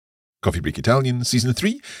Coffee Break Italian, Season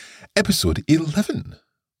 3, Episode 11.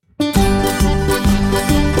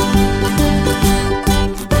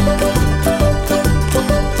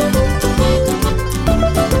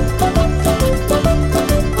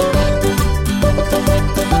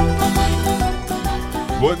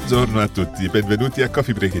 Buongiorno a tutti, benvenuti a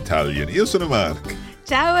Coffee Break Italian. Io sono Mark.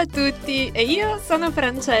 Ciao a tutti, e io sono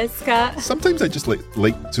Francesca. Sometimes I just like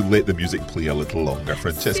to let the music play a little longer,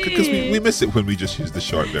 Francesca, because we miss it when we just use the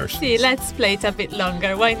short version. Sì, let's play it a bit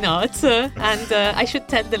longer, why not? And I should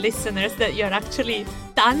tell the listeners that you're actually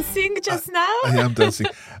dancing just now. I am dancing.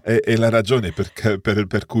 E la ragione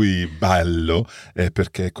per cui ballo è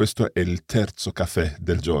perché questo è il terzo caffè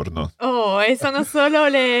del giorno. Oh, e sono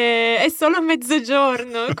è solo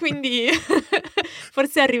mezzogiorno, quindi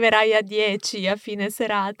forse arriverai a 10 a fine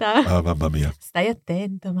serata. Ah, mamma mia. Stai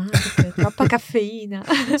attento, Marco, troppa caffeina.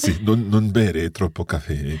 Sì, non bere troppo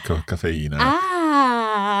caffeina.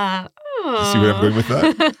 Ah! You see where I'm going with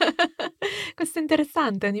that? Questo è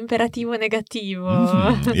interessante, è un imperativo negativo.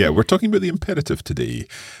 Yeah, we're talking about the imperative today.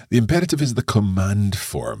 The imperative is the command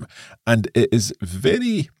form, and it is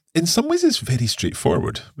in some ways it's very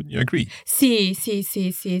straightforward. Wouldn't you agree? Sì.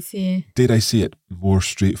 Dare I say it, more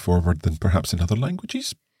straightforward than perhaps in other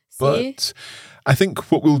languages? But I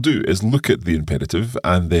think what we'll do is look at the imperative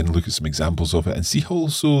and then look at some examples of it and see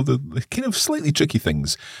also the kind of slightly tricky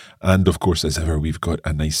things. And of course, as ever, we've got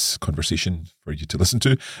a nice conversation for you to listen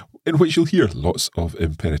to in which you'll hear lots of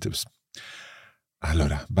imperatives.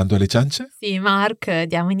 Allora, bando alle ciance? Sì, Mark,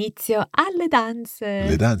 diamo inizio alle danze.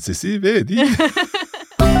 Le danze, sì, vedi?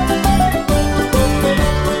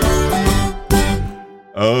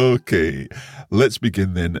 Okay, let's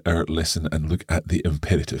begin then our lesson and look at the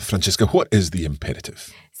imperative. Francesca, what is the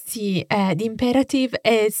imperative? Sì, the imperative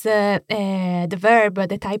is the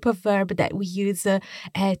type of verb that we use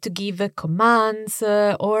to give commands,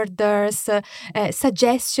 orders,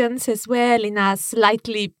 suggestions as well in a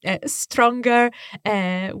slightly stronger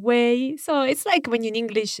way. So it's like when in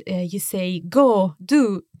English you say go,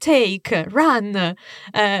 do, take, run,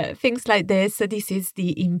 things like this. So this is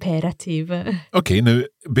the imperative. Okay, now,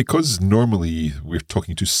 because normally we're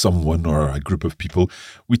talking to someone or a group of people,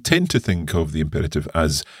 we tend to think of the imperative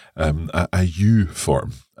as a you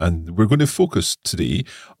form. And we're going to focus today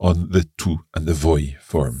on the tu and the voi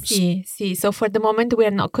forms. Sì. So for the moment, we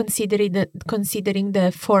are not considering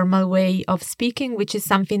the formal way of speaking, which is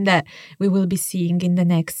something that we will be seeing in the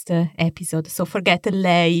next episode. So forget the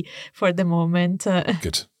lei for the moment.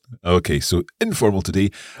 Good. Okay, so informal today.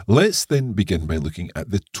 Let's then begin by looking at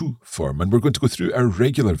the tu form. And we're going to go through our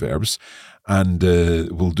regular verbs. And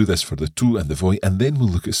we'll do this for the tu and the voi. And then we'll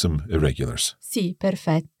look at some irregulars. Sì,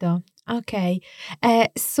 perfetto. Okay,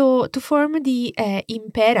 so to form the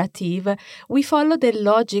imperative, we follow the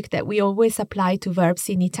logic that we always apply to verbs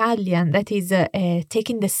in Italian, that is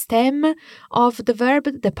taking the stem of the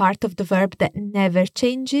verb, the part of the verb that never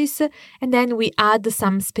changes, and then we add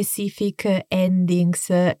some specific endings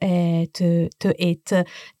to it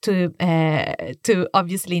to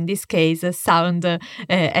obviously in this case sound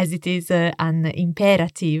as it is an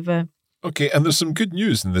imperative. Okay, and there's some good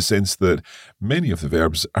news in the sense that many of the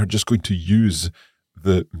verbs are just going to use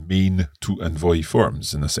the main tu and voi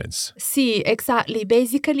forms, in a sense. Sì, exactly.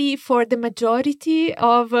 Basically, for the majority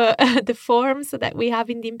of the forms that we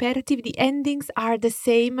have in the imperative, the endings are the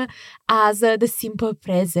same as the simple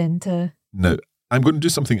present. Now, I'm going to do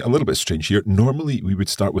something a little bit strange here. Normally, we would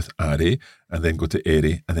start with are and then go to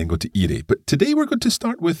ere and then go to ire. But today, we're going to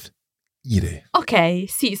start with ire. Ok,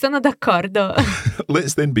 sì, sono d'accordo.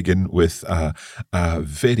 Let's then begin with a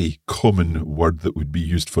very common word that would be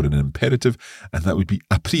used for an imperative, and that would be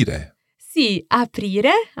aprire. Sì,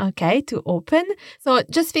 aprire, okay, to open. So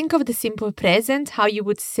just think of the simple present, how you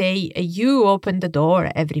would say you open the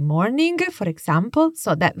door every morning, for example.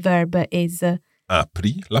 So that verb is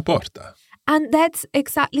apri la porta. And that's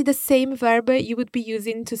exactly the same verb you would be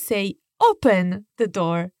using to say open the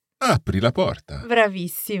door. Apri la porta.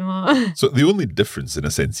 Bravissimo. So the only difference, in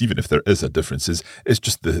a sense, even if there is a difference, is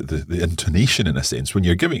just the intonation, in a sense. When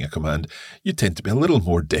you're giving a command, you tend to be a little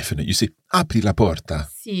more definite. You say, apri la porta.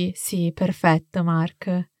 Sì, perfetto, Mark.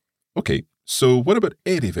 Okay, so what about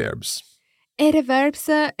ere verbs? Ere verbs,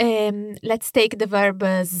 let's take the verb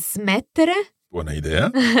smettere. Buona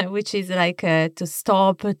idea. Which is like to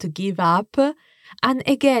stop, to give up. And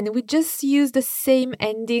again, we just use the same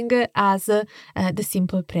ending as the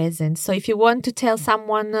simple present. So if you want to tell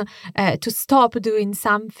someone to stop doing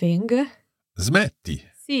something... Smetti.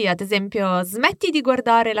 Sì, ad esempio, smetti di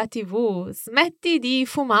guardare la TV, smetti di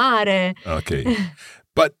fumare. Okay.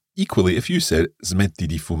 But Equally, if you said smetti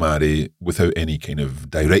di fumare without any kind of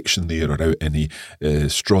direction there or without any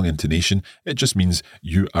strong intonation, it just means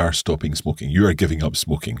you are stopping smoking. You are giving up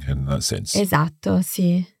smoking in that sense. Esatto,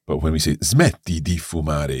 sì. But when we say smetti di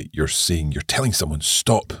fumare, you're telling someone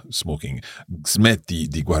stop smoking. Smetti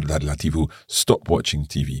di guardare la TV, stop watching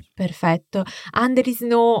TV. Perfetto. And there is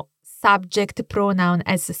no subject pronoun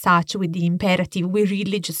as such with the imperative. We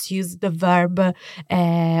really just use the verb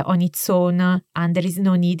on its own, and there is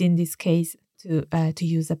no need in this case to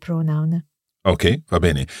use a pronoun. Okay, va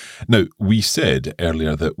bene. Now, we said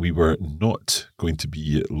earlier that we were not going to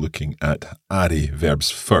be looking at are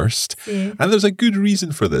verbs first. Sì. And there's a good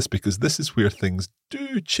reason for this, because this is where things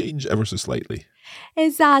do change ever so slightly.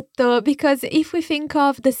 Esatto, because if we think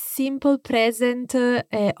of the simple present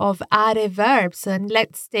of are verbs, and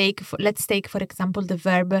let's take for example the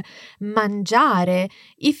verb mangiare.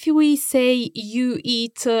 If we say you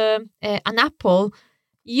eat an apple,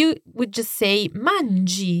 you would just say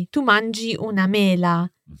mangi. Tu mangi una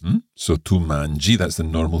mela. Mm-hmm. So tu mangi, that's the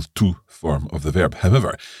normal tu form of the verb.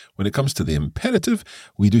 However, when it comes to the imperative,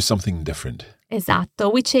 we do something different. Esatto,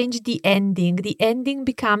 we change the ending. The ending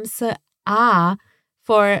becomes a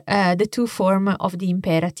for the tu form of the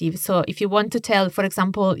imperative. So if you want to tell, for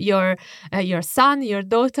example, your son, your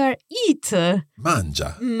daughter, eat.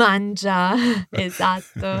 Mangia. Mangia.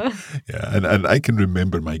 Esatto. Yeah, and I can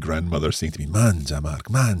remember my grandmother saying to me, mangia, Mark,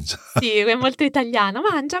 mangia. Sì, è molto italiano.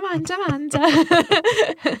 Mangia, mangia, mangia.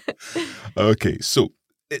 Okay, so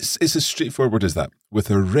it's as straightforward as that. With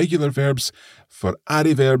irregular verbs, for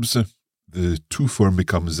are verbs, the tu form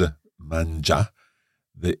becomes mangia.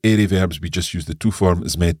 The ere verbs, we just use the tu form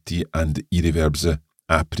smetti, and ire verbs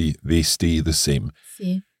apri. They stay the same.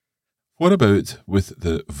 Sì. What about with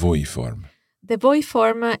the voi form? The voi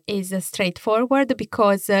form is straightforward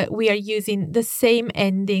because we are using the same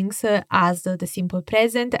endings as the simple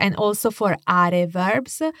present, and also for are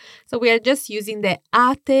verbs. So we are just using the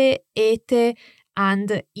ate, ete,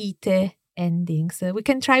 and ite endings. We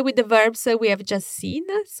can try with the verbs we have just seen.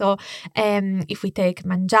 So if we take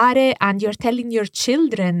mangiare and you're telling your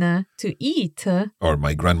children to eat. Or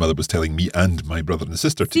my grandmother was telling me and my brother and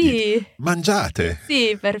sister to eat. Mangiate.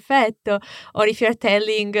 Sì, perfetto. Or if you're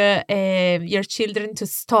telling your children to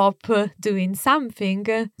stop doing something.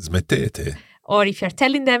 Smettete. Or if you're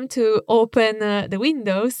telling them to open the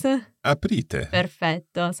windows. Aprite.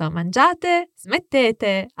 Perfetto. So mangiate,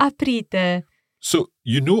 smettete, aprite. So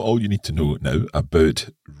you know all you need to know now about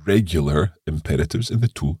regular imperatives in the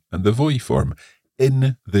tu and the voi form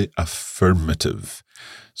in the affirmative.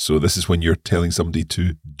 So this is when you're telling somebody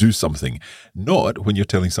to do something, not when you're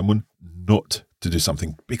telling someone not to do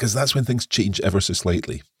something, because that's when things change ever so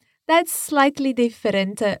slightly. That's slightly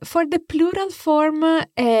different. For the plural form,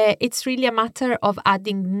 it's really a matter of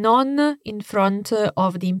adding non in front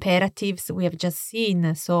of the imperatives we have just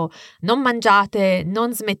seen. So, non mangiate,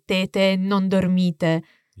 non smettete, non dormite.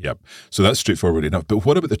 Yep. So that's straightforward enough. But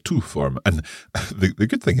what about the tu form? And the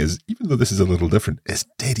good thing is, even though this is a little different, it's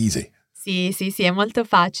dead easy. Sì, è molto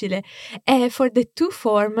facile. For the tu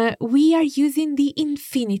form, we are using the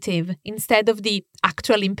infinitive instead of the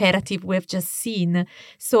actual imperative we've just seen.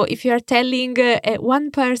 So if you're telling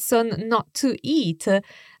one person not to eat,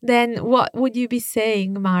 then what would you be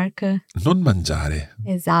saying, Mark? Non mangiare.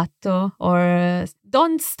 Esatto. Or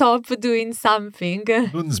don't stop doing something.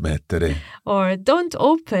 Non smettere. Or don't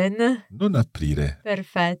open. Non aprire.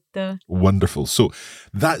 Perfetto. Wonderful. So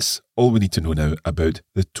that's all we need to know now about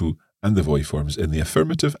the tu and the voi forms in the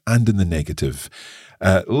affirmative and in the negative.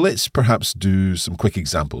 Let's perhaps do some quick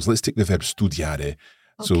examples. Let's take the verb studiare.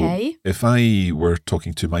 Okay. So if I were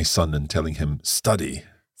talking to my son and telling him study.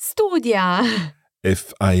 Studia.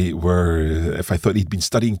 If I thought he'd been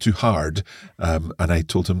studying too hard, and I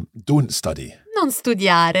told him, don't study. Non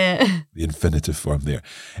studiare. The infinitive form there.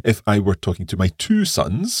 If I were talking to my two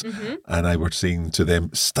sons, and I were saying to them,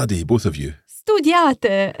 study, both of you.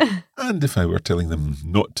 Studiate. And if I were telling them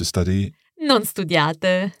not to study. Non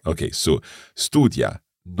studiate. Okay, so studia,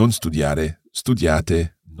 non studiare,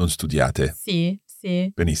 studiate, non studiate. Sì.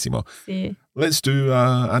 Benissimo. Sì. Let's do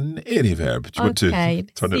an ere verb. Do you want to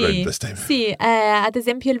turn it around this time? Sì, ad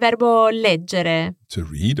esempio il verbo leggere. To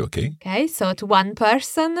read, okay. Okay, so to one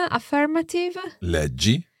person, affirmative.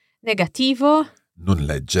 Leggi. Negativo. Non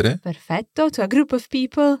leggere. Perfetto. To a group of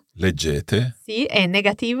people. Leggete. Sì, e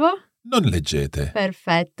negativo. Non leggete.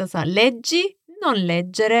 Perfetto. So, leggi, non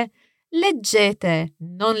leggere. Leggete,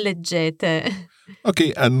 non leggete.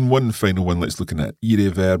 Okay, and one final one. Let's look at ire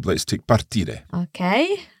verb. Let's take partire.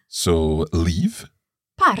 Okay. So leave.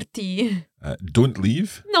 parti. Don't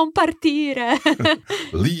leave. Non partire.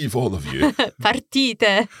 Leave, all of you.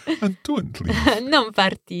 Partite. And don't leave. Non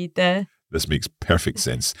partite. This makes perfect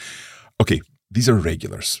sense. Okay, these are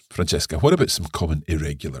regulars. Francesca, what about some common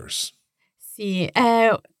irregulars? Sì,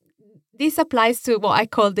 this applies to what I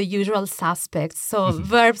call the usual suspects, so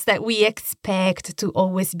verbs that we expect to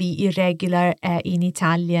always be irregular in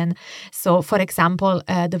Italian. So, for example,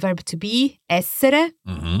 the verb to be, essere,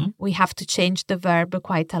 we have to change the verb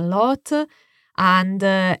quite a lot. And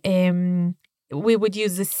we would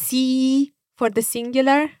use the si for the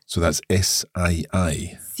singular. So that's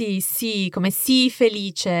S-I-I. Sì, come sii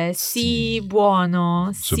felice, sii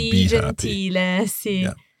buono, So sii be gentile, sì.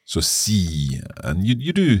 Yeah. So si, and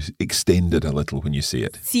you do extend it a little when you say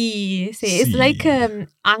it. Sì. It's like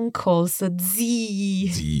uncles, zii.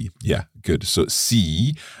 Si, yeah, good. So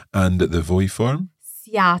si, and the voi form?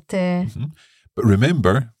 Siate. But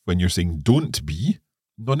remember, when you're saying don't be,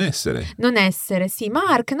 non essere. Non essere, sì.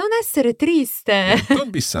 Mark, non essere triste. Yeah,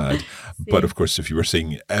 don't be sad. But of course, if you were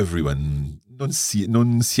saying everyone, non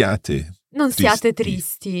siate. Non siate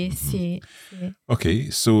tristi, sì. Okay,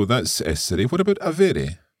 so that's essere. What about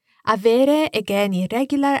avere? Avere, again,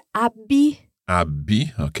 irregular, abbi.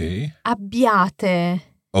 Abbi, okay. Abbiate.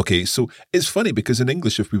 Okay, so it's funny because in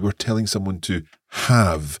English, if we were telling someone to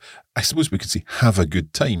have, I suppose we could say have a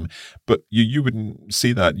good time, but you wouldn't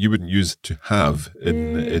say that. You wouldn't use to have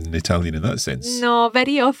in Italian in that sense. No,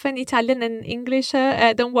 very often Italian and English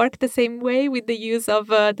don't work the same way with the use of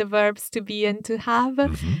the verbs to be and to have.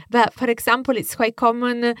 But for example, it's quite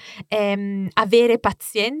common avere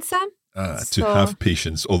pazienza. To have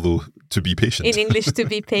patience, although to be patient. In English, to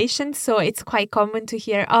be patient. So it's quite common to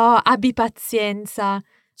hear, abbi pazienza.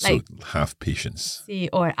 Like, so have patience. Sì,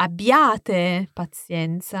 or abbiate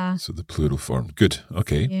pazienza. So the plural form. Good.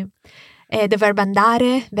 Okay. Yeah. The verb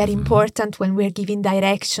andare, very important when we're giving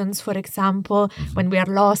directions, for example, when we are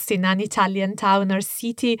lost in an Italian town or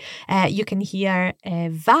city, you can hear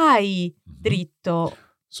vai dritto.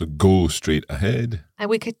 So go straight ahead. And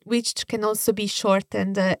which can also be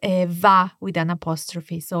shortened va with an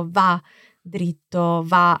apostrophe. So va dritto,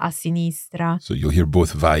 va a sinistra. So you'll hear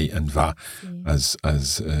both vai and va as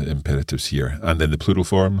imperatives here. And then the plural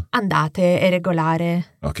form? Andate, è regolare.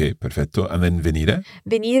 Okay, perfetto. And then venire?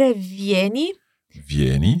 Venire, vieni.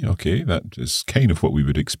 Vieni, okay. That is kind of what we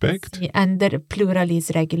would expect. Sì, and the plural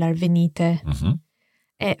is regular, venite.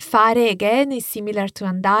 Fare, again, is similar to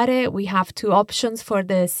andare. We have two options for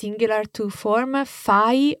the singular to form,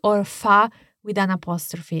 fai or fa with an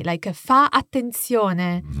apostrophe, like fa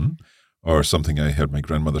attenzione. Or something I heard my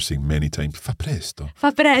grandmother saying many times, fa presto.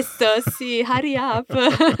 Fa presto, sì, hurry up.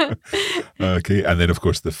 Okay, and then of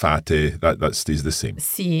course the fate, that stays the same.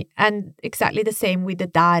 Sì, and exactly the same with the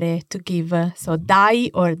dare, to give. So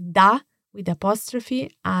dai or da with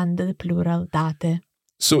apostrophe and the plural date.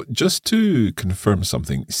 So just to confirm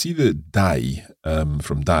something, see the dai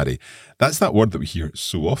from dare, that's that word that we hear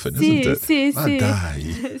so often, isn't it? Sì.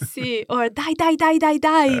 Dai. Sì, or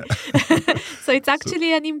dai. So it's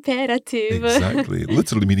actually an imperative. Exactly,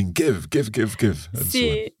 literally meaning give. And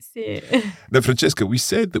sì. Now, Francesca, we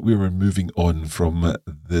said that we were moving on from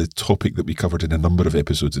the topic that we covered in a number of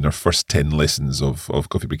episodes in our first 10 lessons of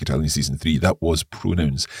Coffee Break Italian Season 3. That was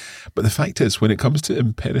pronouns. But the fact is, when it comes to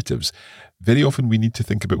imperatives, very often we need to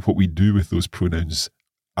think about what we do with those pronouns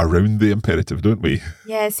around the imperative, don't we?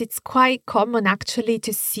 Yes, it's quite common actually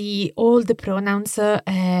to see all the pronouns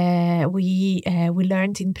we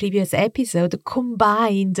learned in previous episode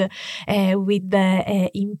combined with the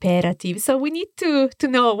imperative. So we need to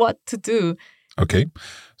know what to do. Okay,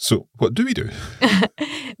 so what do we do?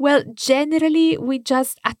 Well, generally we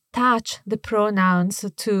just attach the pronouns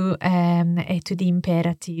to the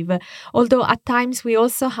imperative. Although at times we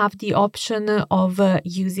also have the option of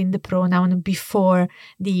using the pronoun before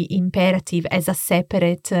the imperative as a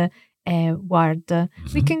separate word.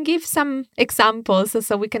 We can give some examples,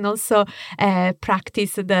 so we can also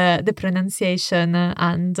practice the pronunciation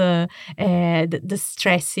and the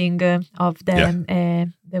stressing of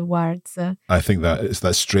the words. I think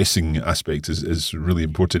that stressing aspect is really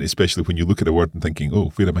important, especially when you look at a word and thinking,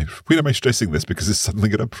 oh, where am I stressing this because it's suddenly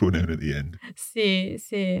got a pronoun at the end. Sì.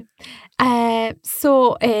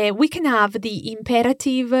 So we can have the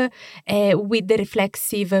imperative with the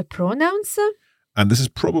reflexive pronouns. And this is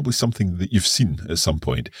probably something that you've seen at some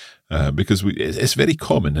point because it's very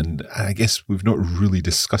common, and I guess we've not really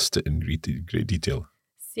discussed it in great detail.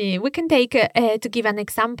 Sì, we can take, to give an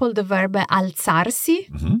example, the verb alzarsi,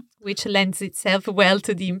 which lends itself well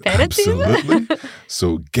to the imperative. Absolutely.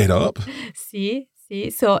 So get up. Sì.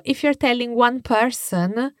 So if you're telling one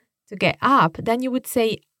person to get up, then you would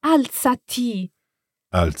say alzati.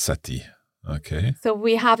 Alzati. Okay. So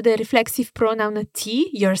we have the reflexive pronoun ti,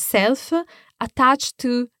 yourself, attached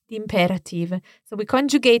to the imperative. So we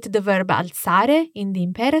conjugate the verb alzare in the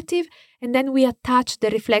imperative, and then we attach the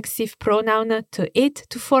reflexive pronoun to it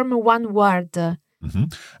to form one word. Mm-hmm.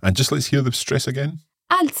 And just let's hear the stress again.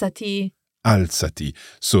 Alzati. Alzati.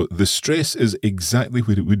 So the stress is exactly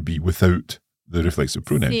where it would be without the reflexive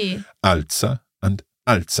pronoun. Sì. Alza and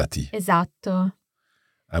alzati. Esatto.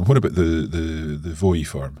 And what about the voi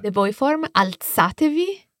form? The voi form,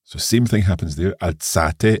 alzatevi. So same thing happens there,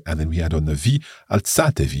 alzate, and then we add on the vi,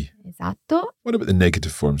 alzatevi. Esatto. What about the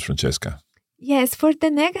negative forms, Francesca? Yes, for the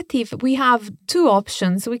negative, we have two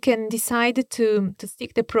options. We can decide to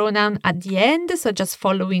stick the pronoun at the end, so just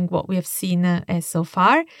following what we have seen so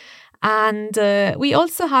far. And we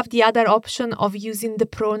also have the other option of using the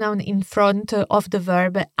pronoun in front of the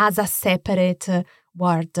verb as a separate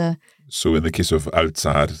word. So in the case of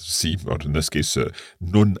alzarsi, or in this case,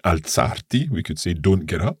 non alzarti, we could say don't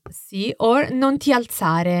get up. Sì, or non ti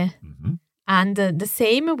alzare. Mm-hmm. And the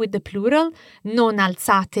same with the plural, non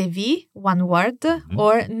alzatevi, one word,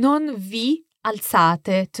 or non vi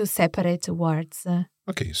alzate, two separate words.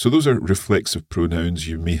 Okay, so those are reflexive pronouns.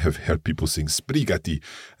 You may have heard people saying sbrigati,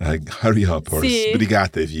 hurry up, or Sì.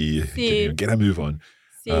 sbrigatevi, Sì. get a move on.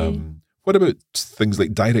 Sì. What about things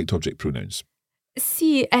like direct object pronouns?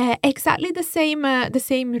 Sì, exactly the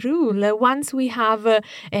same rule. Once we have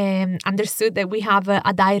understood that we have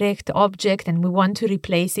a direct object and we want to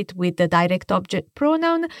replace it with the direct object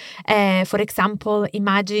pronoun, for example,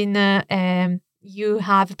 imagine you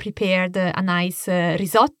have prepared a nice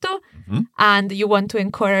risotto and you want to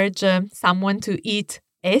encourage someone to eat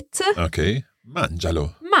it. Okay,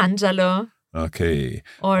 mangialo. Mangialo. Okay.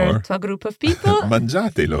 Or to a group of people.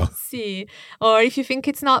 Mangiatelo. Sì. Or if you think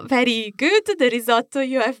it's not very good, the risotto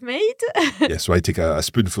you have made. Yeah, so I take a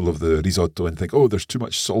spoonful of the risotto and think, oh, there's too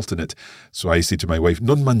much salt in it. So I say to my wife,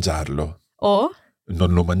 non mangiarlo. Or?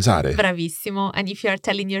 Non lo mangiare. Bravissimo. And if you are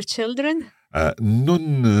telling your children?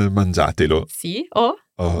 Non mangiatelo. Sì. Or?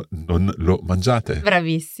 Non lo mangiate.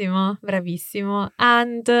 Bravissimo, bravissimo.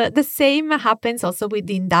 And the same happens also with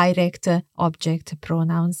the indirect object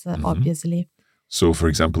pronouns, obviously. So, for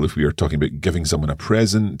example, if we are talking about giving someone a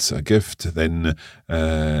present, a gift, then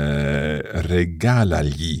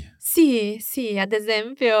regalagli. Sì, sì, ad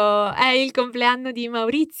esempio è il compleanno di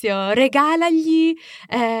Maurizio, regalagli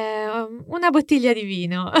una bottiglia di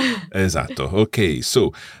vino. Esatto. Okay,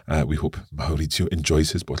 so we hope Maurizio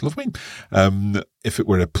enjoys his bottle of wine. If it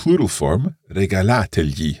were a plural form,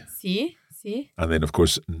 regalategli. Sì, sì. And then, of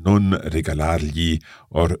course, non regalargli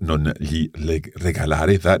or non gli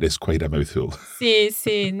regalare. That is quite a mouthful. Sì,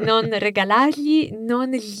 sì, non regalargli,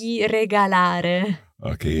 non gli regalare.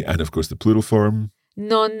 Okay, and of course, the plural form.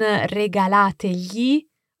 Non regalategli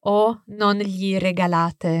o non gli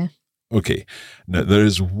regalate. Okay, now there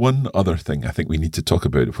is one other thing I think we need to talk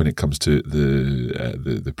about when it comes to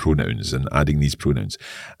the pronouns and adding these pronouns,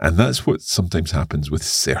 and that's what sometimes happens with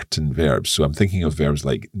certain verbs. So I'm thinking of verbs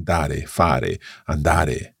like dare, fare,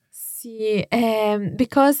 andare. Sì,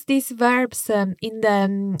 because these verbs in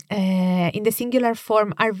the singular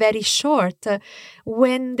form are very short,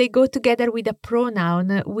 when they go together with a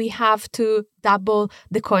pronoun, we have to double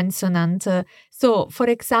the consonant. So, for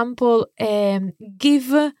example,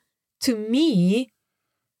 give to me.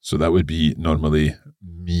 So that would be normally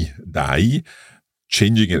mi dai.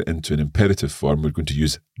 Changing it into an imperative form, we're going to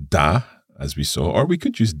use da, as we saw, or we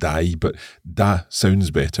could use dai, but da sounds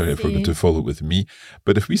better if we're going to follow it with me.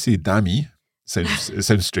 But if we say dammi, it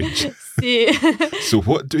sounds strange. Sì. So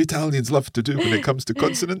what do Italians love to do when it comes to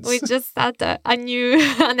consonants? We just add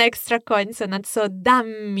an extra consonant, so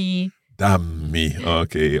dammi. Dammi,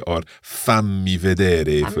 okay, or fammi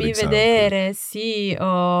vedere, for example. Fammi vedere, sì,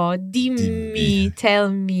 or dimmi,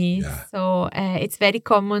 tell me. Yeah. So it's very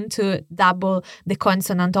common to double the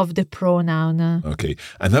consonant of the pronoun. Okay,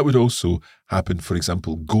 and that would also happen, for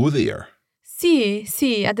example, go there. Sì,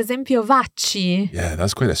 sì, ad esempio vacci. Yeah,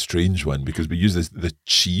 that's quite a strange one because we use the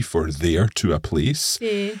ci for there, to a place,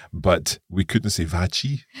 sì. But we couldn't say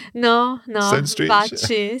vacci. No, Sounds strange.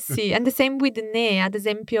 Vacci, sì. And the same with ne, ad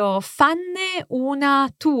esempio fanne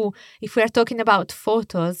una tu. If we are talking about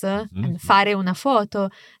photos, and fare una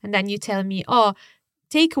foto, and then you tell me, oh,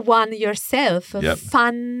 take one yourself, yep.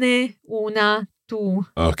 Fanne una tu.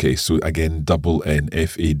 Okay, so again, double N,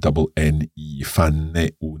 F-A-N-N-E, fanne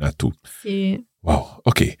una tu. Sì. Wow,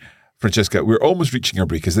 okay. Francesca, we're almost reaching our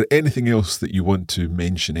break. Is there anything else that you want to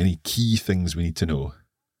mention? Any key things we need to know?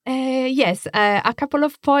 Yes, a couple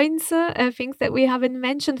of points, things that we haven't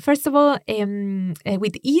mentioned. First of all,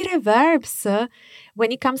 with ire verbs,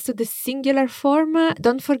 when it comes to the singular form,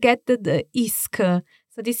 don't forget the isk.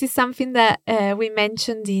 So this is something that we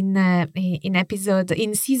mentioned in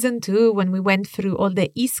season 2 when we went through all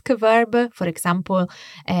the isk verb. For example,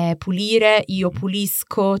 pulire, io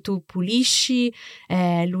pulisco, tu pulisci,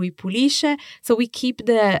 lui pulisce. So we keep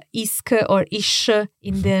the isk or ish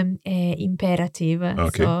in the imperative.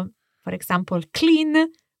 Okay. So, for example,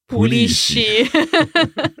 clean, pulisci.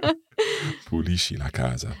 Pulisci la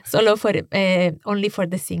casa. Solo for only for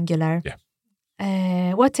the singular. Yeah.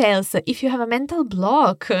 What else? If you have a mental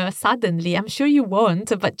block suddenly, I'm sure you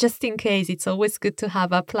won't, but just in case, it's always good to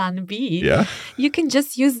have a plan B. Yeah. You can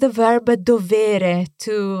just use the verb dovere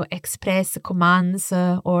to express commands,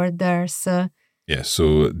 orders. Yeah,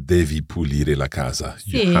 so devi pulire la casa.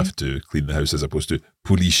 You have to clean the house as opposed to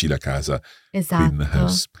pulisci la casa, clean the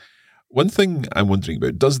house. One thing I'm wondering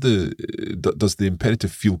about, does the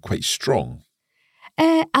imperative feel quite strong?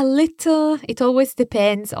 A little. It always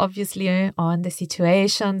depends, obviously, on the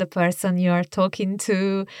situation, the person you are talking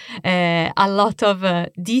to. A lot of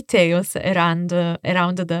details around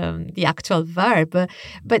the actual verb.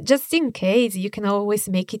 But just in case, you can always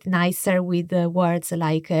make it nicer with words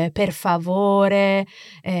like per favore,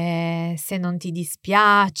 se non ti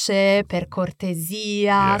dispiace, per cortesia.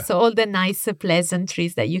 Yeah. So all the nice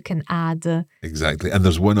pleasantries that you can add. Exactly. And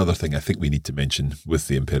there's one other thing I think we need to mention with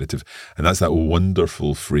the imperative, and that's that wonderful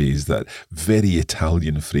phrase, that very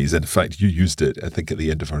Italian phrase. In fact, you used it, I think, at the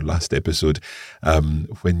end of our last episode,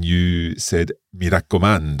 when you said mi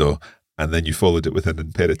raccomando, and then you followed it with an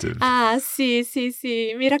imperative. Sì.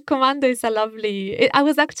 Mi raccomando is a lovely... I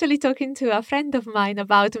was actually talking to a friend of mine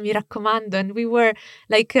about mi raccomando, and we were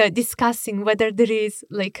discussing whether there is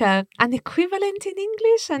an equivalent in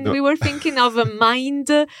English, and we were thinking of a mind,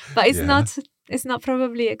 but it's not. It's not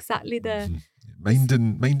probably exactly the... Mind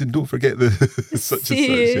and don't forget the such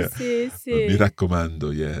and such. Sì. Mi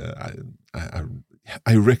raccomando,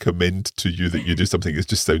 I recommend to you that you do something that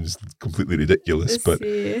just sounds completely ridiculous. But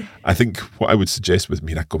I think what I would suggest with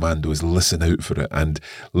mi raccomando is listen out for it and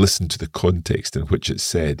listen to the context in which it's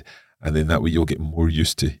said. And then that way you'll get more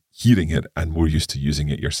used to hearing it and more used to using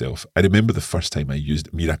it yourself. I remember the first time I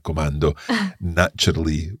used mi raccomando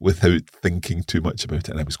naturally without thinking too much about it,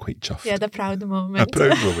 and I was quite chuffed. Yeah, the proud moment. A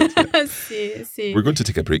proud moment, yeah. Sì. We're going to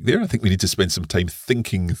take a break there. I think we need to spend some time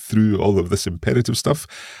thinking through all of this imperative stuff.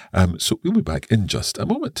 So we'll be back in just a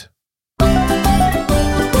moment.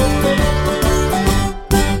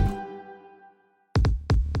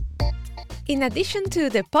 In addition to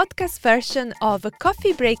the podcast version of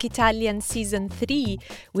Coffee Break Italian Season 3,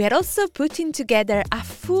 we are also putting together a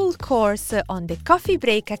full course on the Coffee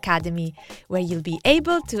Break Academy, where you'll be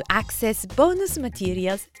able to access bonus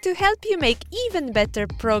materials to help you make even better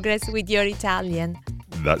progress with your Italian.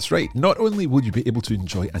 That's right. Not only will you be able to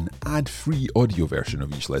enjoy an ad-free audio version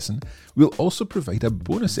of each lesson, we'll also provide a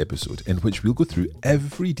bonus episode in which we'll go through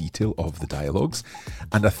every detail of the dialogues,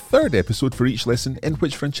 and a third episode for each lesson in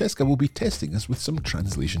which Francesca will be testing us with some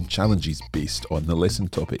translation challenges based on the lesson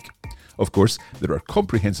topic. Of course, there are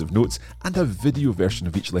comprehensive notes and a video version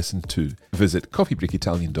of each lesson too. Visit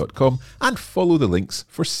coffeebreakitalian.com and follow the links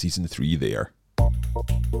for Season 3 there.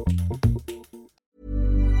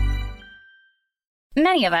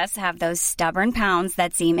 Many of us have those stubborn pounds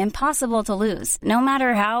that seem impossible to lose, no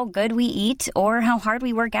matter how good we eat or how hard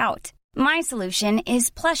we work out. My solution is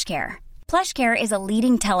PlushCare. PlushCare is a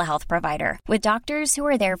leading telehealth provider with doctors who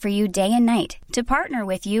are there for you day and night to partner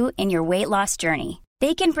with you in your weight loss journey.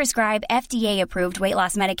 They can prescribe FDA-approved weight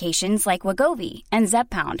loss medications like Wegovy and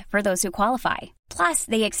Zepbound for those who qualify. Plus,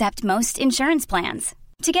 they accept most insurance plans.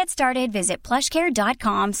 To get started, visit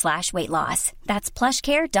plushcare.com/weightloss. That's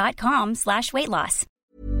plushcare.com/weightloss.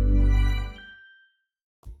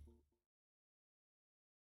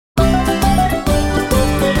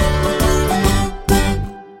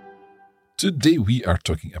 Today we are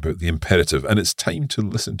talking about the imperative, and it's time to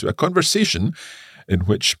listen to a conversation in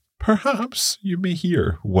which perhaps you may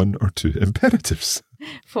hear one or two imperatives.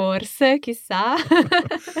 Forse, chissà.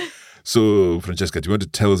 So, Francesca, do you want to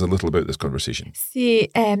tell us a little about this conversation? Sì,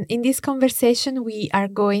 in this conversation we are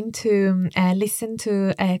going to listen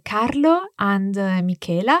to Carlo and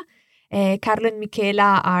Michela. Carlo and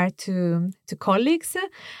Michela are two colleagues,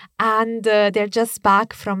 and they're just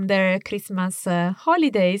back from their Christmas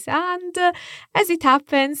holidays. And as it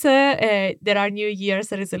happens, there are New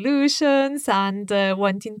Year's resolutions and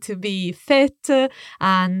wanting to be fit.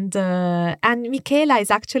 And Michela is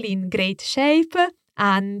actually in great shape.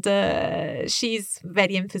 And she's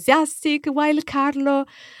very enthusiastic, while Carlo,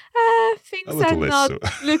 things are not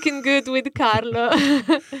looking good with Carlo.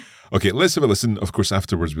 Okay, let's have a listen. Of course,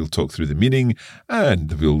 afterwards we'll talk through the meaning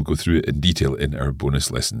and we'll go through it in detail in our bonus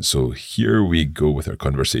lesson. So here we go with our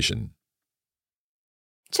conversation.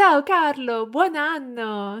 Ciao Carlo, buon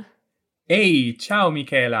anno! Ehi, ciao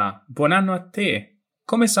Michela, buon anno a te!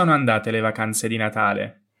 Come sono andate le vacanze di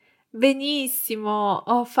Natale? Benissimo,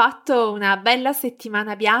 ho fatto una bella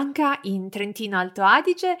settimana bianca in Trentino Alto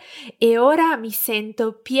Adige e ora mi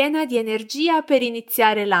sento piena di energia per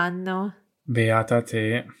iniziare l'anno. Beata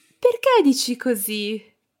te. Perché dici così?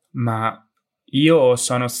 Ma io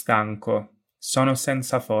sono stanco, sono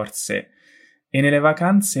senza forze e nelle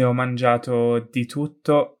vacanze ho mangiato di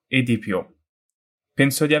tutto e di più.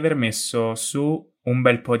 Penso di aver messo su un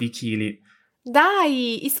bel po' di chili.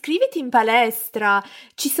 Dai, iscriviti in palestra,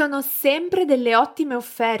 ci sono sempre delle ottime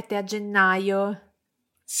offerte a gennaio.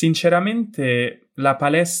 Sinceramente, la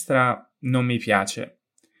palestra non mi piace.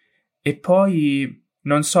 E poi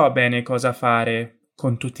non so bene cosa fare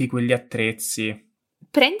con tutti quegli attrezzi.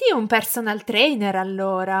 Prendi un personal trainer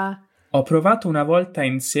allora. Ho provato una volta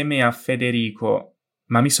insieme a Federico,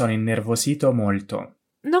 ma mi sono innervosito molto.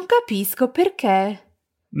 Non capisco perché.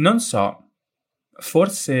 Non so.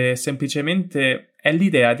 Forse semplicemente è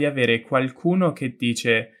l'idea di avere qualcuno che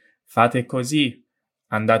dice fate così,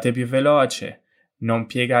 andate più veloce, non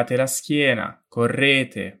piegate la schiena,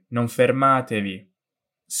 correte, non fermatevi.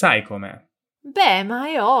 Sai com'è? Beh, ma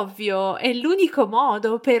è ovvio, è l'unico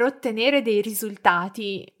modo per ottenere dei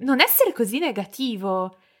risultati. Non essere così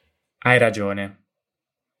negativo. Hai ragione.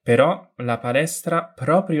 Però la palestra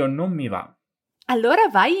proprio non mi va. Allora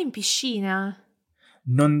vai in piscina.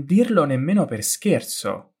 Non dirlo nemmeno per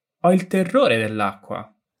scherzo. Ho il terrore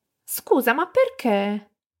dell'acqua. Scusa, ma perché?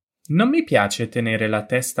 Non mi piace tenere la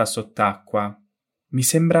testa sott'acqua. Mi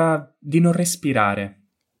sembra di non respirare.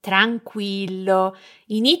 Tranquillo,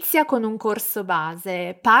 inizia con un corso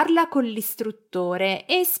base, parla con l'istruttore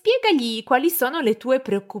e spiegagli quali sono le tue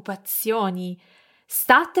preoccupazioni.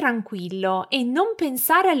 Sta tranquillo e non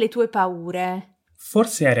pensare alle tue paure.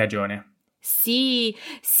 Forse hai ragione. Sì,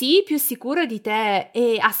 più sicuro di te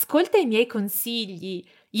e ascolta i miei consigli.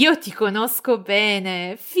 Io ti conosco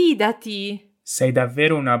bene, fidati. Sei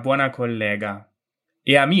davvero una buona collega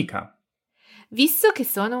e amica. Visto che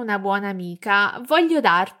sono una buona amica, voglio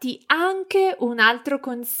darti anche un altro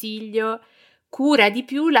consiglio. Cura di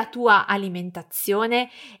più la tua alimentazione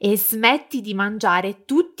e smetti di mangiare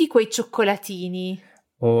tutti quei cioccolatini.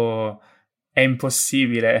 Oh, è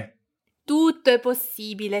impossibile. Tutto è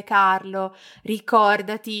possibile, Carlo.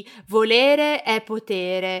 Ricordati, volere è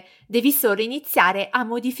potere. Devi solo iniziare a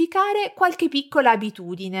modificare qualche piccola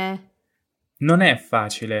abitudine. Non è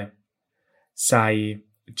facile. Sai,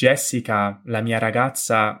 Jessica, la mia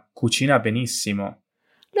ragazza, cucina benissimo.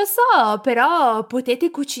 Lo so, però potete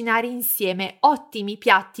cucinare insieme ottimi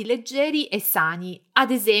piatti leggeri e sani. Ad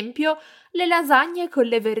esempio, le lasagne con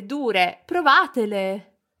le verdure.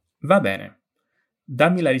 Provatele. Va bene.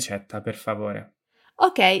 Dammi la ricetta, per favore.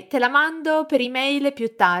 Ok, te la mando per email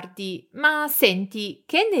più tardi. Ma senti,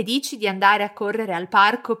 che ne dici di andare a correre al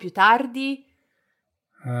parco più tardi?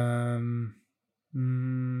 Non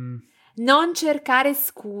cercare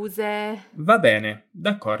scuse. Va bene,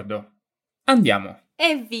 d'accordo. Andiamo.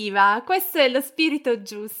 Evviva, questo è lo spirito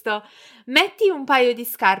giusto. Metti un paio di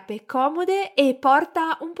scarpe comode e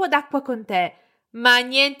porta un po' d'acqua con te, ma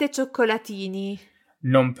niente cioccolatini.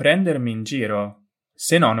 Non prendermi in giro,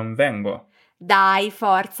 se no non vengo. Dai,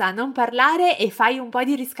 forza, non parlare e fai un po'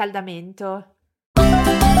 di riscaldamento.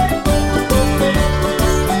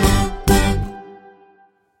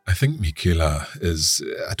 I think Michela is,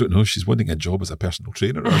 I don't know, she's wanting a job as a personal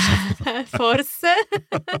trainer or something. Forse.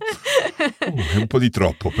 È un po' di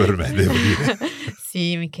troppo per me, devo dire.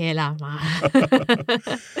 Sì, Michela, ma...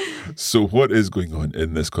 So what is going on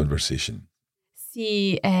in this conversation?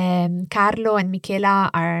 Sì, Carlo and Michela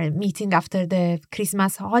are meeting after the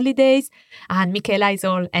Christmas holidays, and Michela is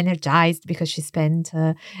all energized because she spent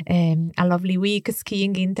a lovely week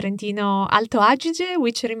skiing in Trentino Alto Adige,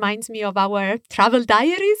 which reminds me of our travel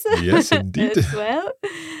diaries. Yes, indeed. As well.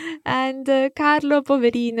 And Carlo,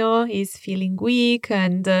 poverino, is feeling weak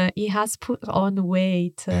and he has put on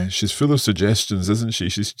weight. She's full of suggestions, isn't she?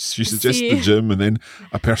 She suggests Sì. the gym and then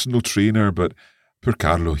a personal trainer, but poor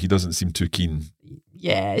Carlo, he doesn't seem too keen.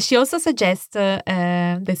 Yeah, she also suggests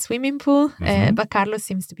the swimming pool, but Carlo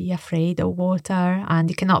seems to be afraid of water and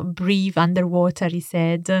he cannot breathe underwater, he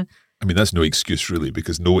said. I mean, that's no excuse, really,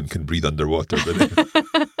 because no one can breathe underwater.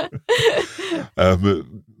 But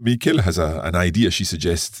Michela has an idea. She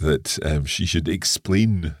suggests that she should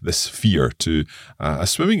explain this fear to a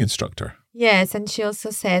swimming instructor. Yes, and she also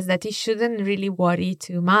says that he shouldn't really worry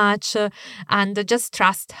too much and just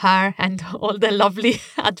trust her and all the lovely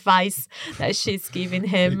advice that she's giving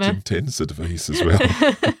him. Quite intense advice as well.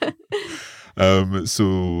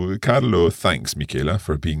 So Carlo thanks Michela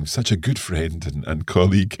for being such a good friend and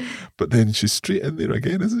colleague, but then she's straight in there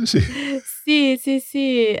again, isn't she? Sì.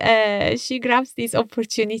 She grabs this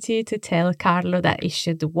opportunity to tell Carlo that he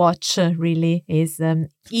should watch really his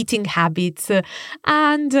eating habits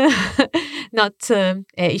and not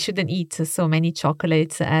he shouldn't eat so many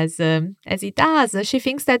chocolates as he does. She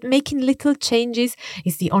thinks that making little changes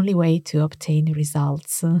is the only way to obtain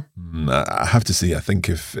results. I have to say, I think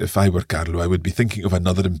if I were Carlo, I would be thinking of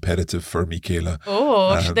another imperative for Michela.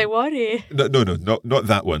 Oh, should I worry? No, not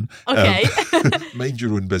that one. Okay. Mind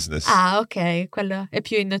your own business. Ok, quello è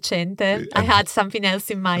più innocente. I had something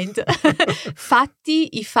else in mind. Fatti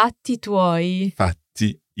I fatti tuoi.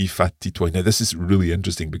 Fatti I fatti tuoi. Now, this is really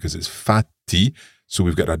interesting because it's fatti, so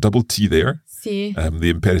we've got a double T there. Sì. The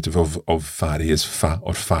imperative of fare is fa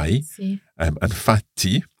or fai. Sì. And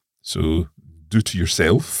fatti, so do to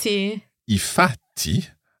yourself. Sì. I fatti,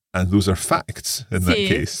 and those are facts in that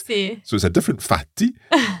case. Sì. So it's a different fatti.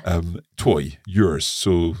 Tuoi, yours.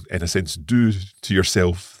 So in a sense, do to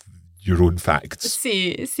yourself your own facts.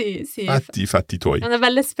 Sì. Fatti tuoi. È una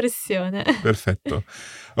bella espressione. Perfetto.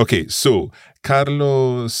 Okay, so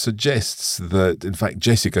Carlo suggests that, in fact,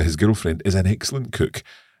 Jessica, his girlfriend, is an excellent cook.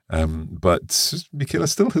 But Michela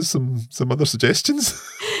still has some other suggestions.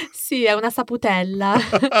 Sì, è una saputella.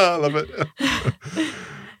 I love it.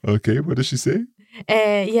 Okay, what does she say?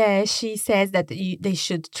 She says that they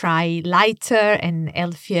should try lighter and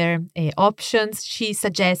healthier options. She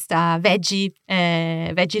suggests veggie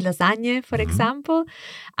lasagne, for example,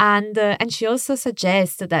 and she also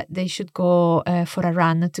suggests that they should go for a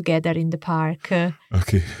run together in the park.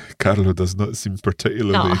 Okay, Carlo does not seem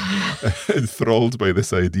particularly enthralled by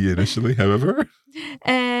this idea initially, however.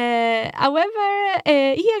 However,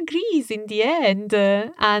 he agrees in the end,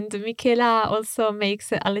 and Michela also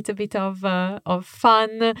makes a little bit of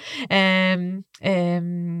fun,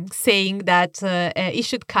 saying that he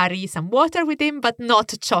should carry some water with him, but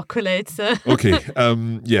not chocolates. Okay,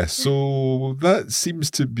 so that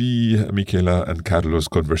seems to be Michela and Carlo's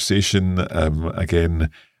conversation. Again,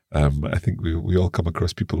 I think we all come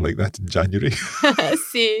across people like that in January.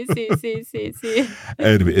 Sì.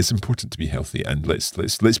 Anyway, it's important to be healthy, and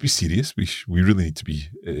let's be serious. We really need to be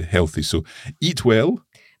healthy. So eat well.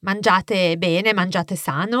 Mangiate bene, mangiate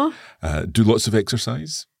sano. Do lots of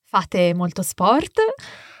exercise. Fate molto sport.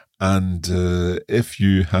 And if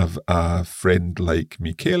you have a friend like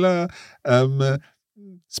Michela,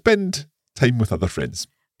 spend time with other friends.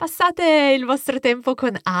 Passate il vostro tempo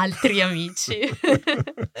con altri amici.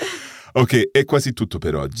 Ok, è quasi tutto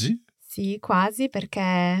per oggi. Sì, quasi,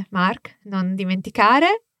 perché Mark, non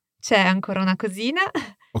dimenticare, c'è ancora una cosina.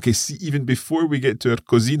 Okay, see, even before we get to our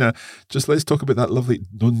cosina, just let's talk about that lovely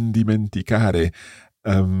non dimenticare.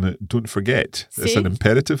 Don't forget. Sì. It's an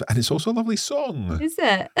imperative, and it's also a lovely song. Is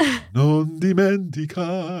it? Non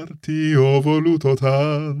dimenticarti, ho voluto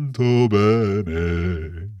tanto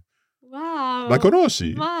bene. Wow. La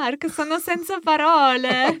conosci? Mark, sono senza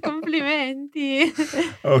parole. Complimenti.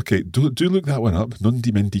 Okay, do look that one up. Non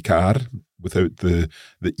dimenticar, without the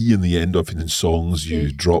E in the end. Often in songs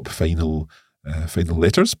you drop final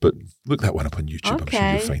letters, but look that one up on YouTube. Okay. I'm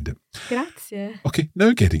sure you'll find it. Grazie. Okay,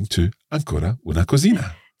 now getting to ancora una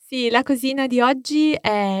cosina. Sì, la cosina di oggi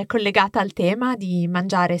è collegata al tema di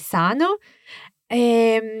mangiare sano.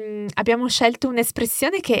 Abbiamo scelto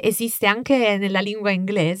un'espressione che esiste anche nella lingua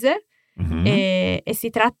inglese. E si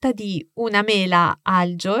tratta di una mela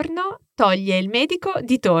al giorno toglie il medico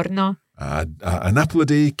di torno. An apple a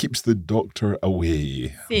day keeps the doctor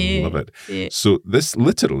away. Sì, I love it. sì. So this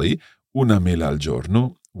literally, una mela al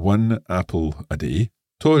giorno, one apple a day,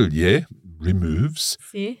 toglie, removes,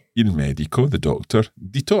 Sì. il medico, the doctor,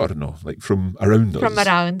 di torno, like from around us. From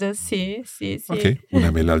around, sì. Okay,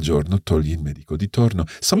 una mela al giorno, toglie il medico di torno.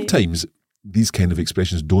 Sometimes these kind of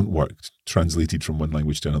expressions don't work translated from one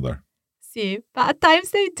language to another. Sì, but at times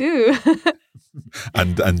they do.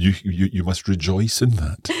 And you must rejoice in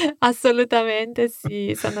that. Assolutamente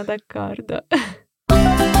sì, sono d'accordo.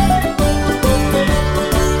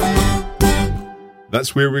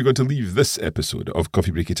 That's where we're going to leave this episode of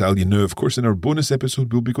Coffee Break Italian. Now, of course, in our bonus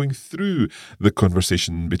episode, we'll be going through the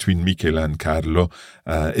conversation between Michela and Carlo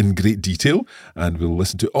in great detail, and we'll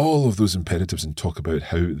listen to all of those imperatives and talk about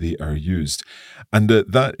how they are used. And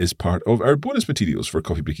that is part of our bonus materials for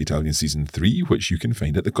Coffee Break Italian Season 3, which you can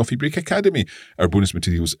find at the Coffee Break Academy. Our bonus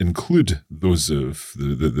materials include those of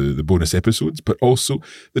the bonus episodes, but also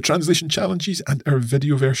the translation challenges and our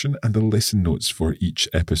video version and the lesson notes for each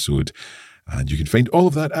episode. And you can find all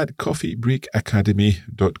of that at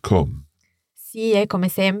coffeebreakacademy.com. Sì, e come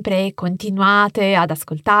sempre continuate ad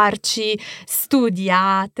ascoltarci,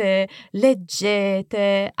 studiate,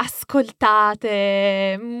 leggete,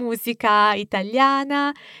 ascoltate musica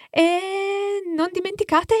italiana e non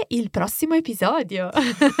dimenticate il prossimo episodio.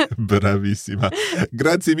 Bravissima.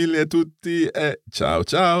 Grazie mille a tutti e ciao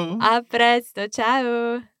ciao. A presto,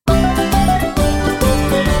 ciao.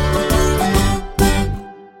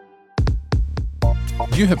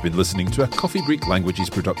 You have been listening to a Coffee Break Languages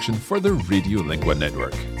production for the Radiolingua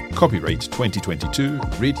Network. Copyright 2022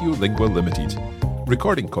 Radiolingua Limited.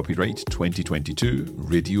 Recording copyright 2022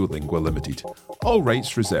 Radiolingua Limited. All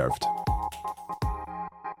rights reserved.